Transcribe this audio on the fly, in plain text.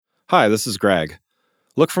Hi, this is Greg.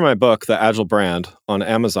 Look for my book, The Agile Brand, on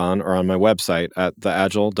Amazon or on my website at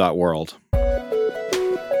theagile.world.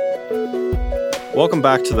 Welcome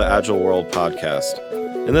back to the Agile World podcast.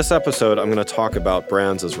 In this episode, I'm going to talk about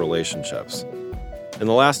brands as relationships. In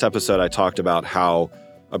the last episode, I talked about how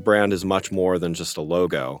a brand is much more than just a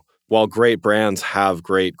logo. While great brands have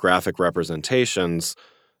great graphic representations,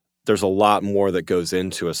 there's a lot more that goes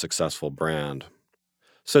into a successful brand.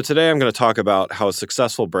 So today I'm going to talk about how a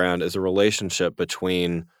successful brand is a relationship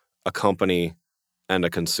between a company and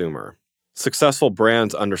a consumer. Successful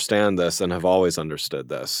brands understand this and have always understood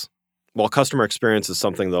this. While customer experience is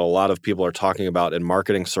something that a lot of people are talking about in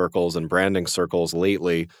marketing circles and branding circles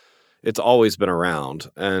lately, it's always been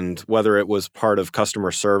around. And whether it was part of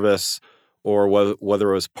customer service or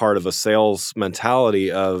whether it was part of a sales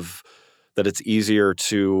mentality of that it's easier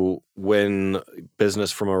to win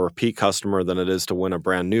business from a repeat customer than it is to win a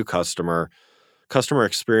brand new customer. Customer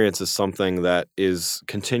experience is something that is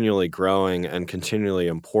continually growing and continually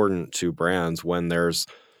important to brands when there's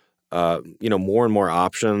more and more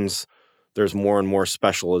options, there's more and more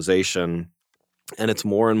specialization, and it's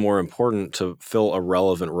more and more important to fill a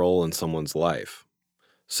relevant role in someone's life.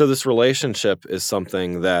 So this relationship is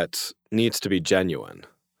something that needs to be genuine.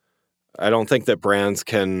 I don't think that brands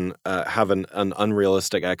can have an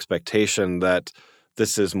unrealistic expectation that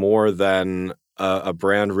this is more than a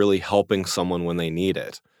brand really helping someone when they need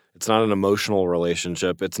it. It's not an emotional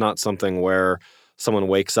relationship. It's not something where someone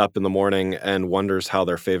wakes up in the morning and wonders how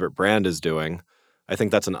their favorite brand is doing. I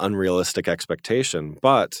think that's an unrealistic expectation.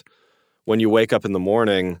 But when you wake up in the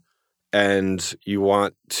morning and you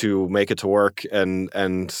want to make it to work and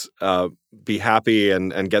be happy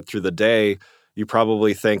and get through the day, you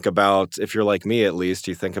probably think about, if you're like me at least,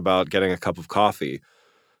 you think about getting a cup of coffee.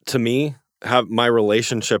 To me, my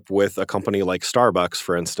relationship with a company like Starbucks,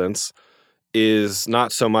 for instance, is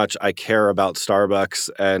not so much I care about Starbucks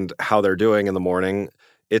and how they're doing in the morning.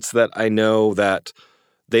 It's that I know that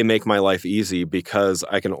they make my life easy because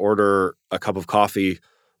I can order a cup of coffee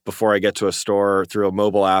before I get to a store through a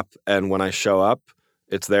mobile app, and when I show up,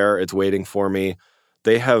 it's there, it's waiting for me.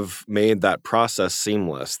 They have made that process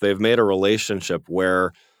seamless. They've made a relationship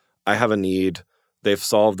where I have a need. They've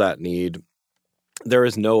solved that need. There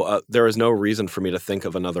is no reason for me to think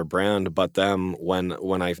of another brand but them when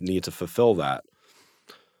I need to fulfill that.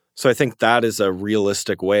 So I think that is a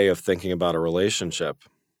realistic way of thinking about a relationship.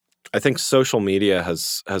 I think social media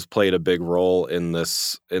has played a big role in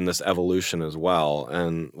this evolution as well.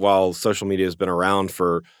 And while social media has been around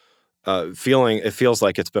for it feels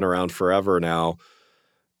like it's been around forever now,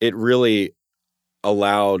 it really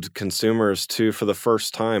allowed consumers to, for the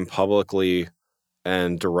first time, publicly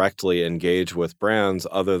and directly engage with brands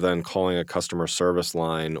other than calling a customer service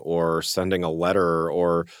line or sending a letter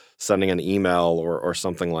or sending an email or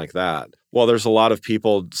something like that. While there's a lot of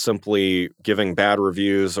people simply giving bad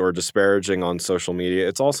reviews or disparaging on social media,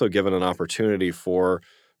 it's also given an opportunity for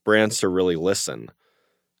brands to really listen.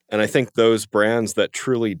 And I think those brands that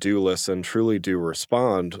truly do listen, truly do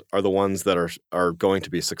respond, are the ones that are going to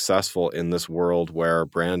be successful in this world where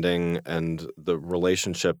branding and the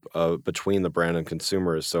relationship between the brand and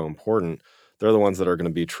consumer is so important. They're the ones that are going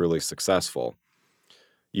to be truly successful.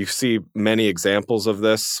 You see many examples of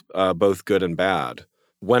this, both good and bad.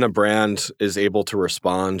 When a brand is able to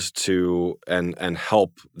respond to and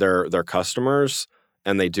help their customers,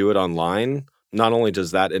 and they do it online, not only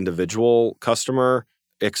does that individual customer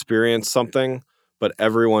experience something, but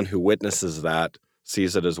everyone who witnesses that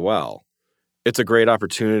sees it as well. It's a great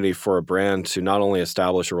opportunity for a brand to not only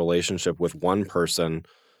establish a relationship with one person,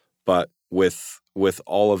 but with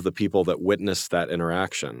all of the people that witness that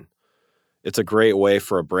interaction. It's a great way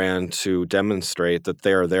for a brand to demonstrate that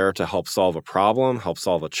they are there to help solve a problem, help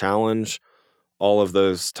solve a challenge, all of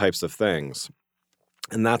those types of things.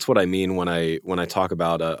 And that's what I mean when I talk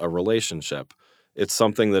about a relationship. It's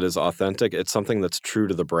something that is authentic. It's something that's true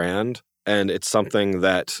to the brand, and it's something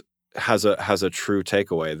that has a true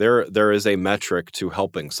takeaway. There is a metric to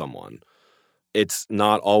helping someone. It's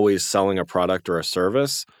not always selling a product or a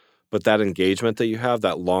service, but that engagement that you have,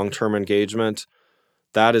 that long-term engagement,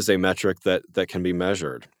 that is a metric that can be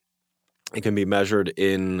measured. It can be measured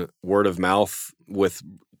in word of mouth with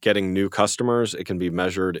getting new customers. It can be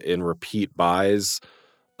measured in repeat buys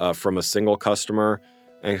from a single customer.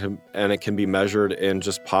 And it can be measured in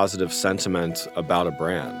just positive sentiment about a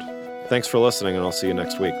brand. Thanks for listening, and I'll see you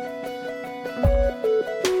next week.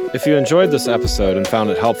 If you enjoyed this episode and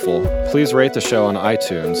found it helpful, please rate the show on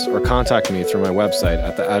iTunes or contact me through my website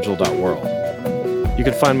at theagile.world. You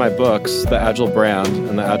can find my books, The Agile Brand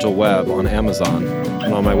and The Agile Web, on Amazon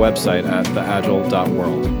and on my website at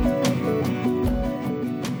theagile.world.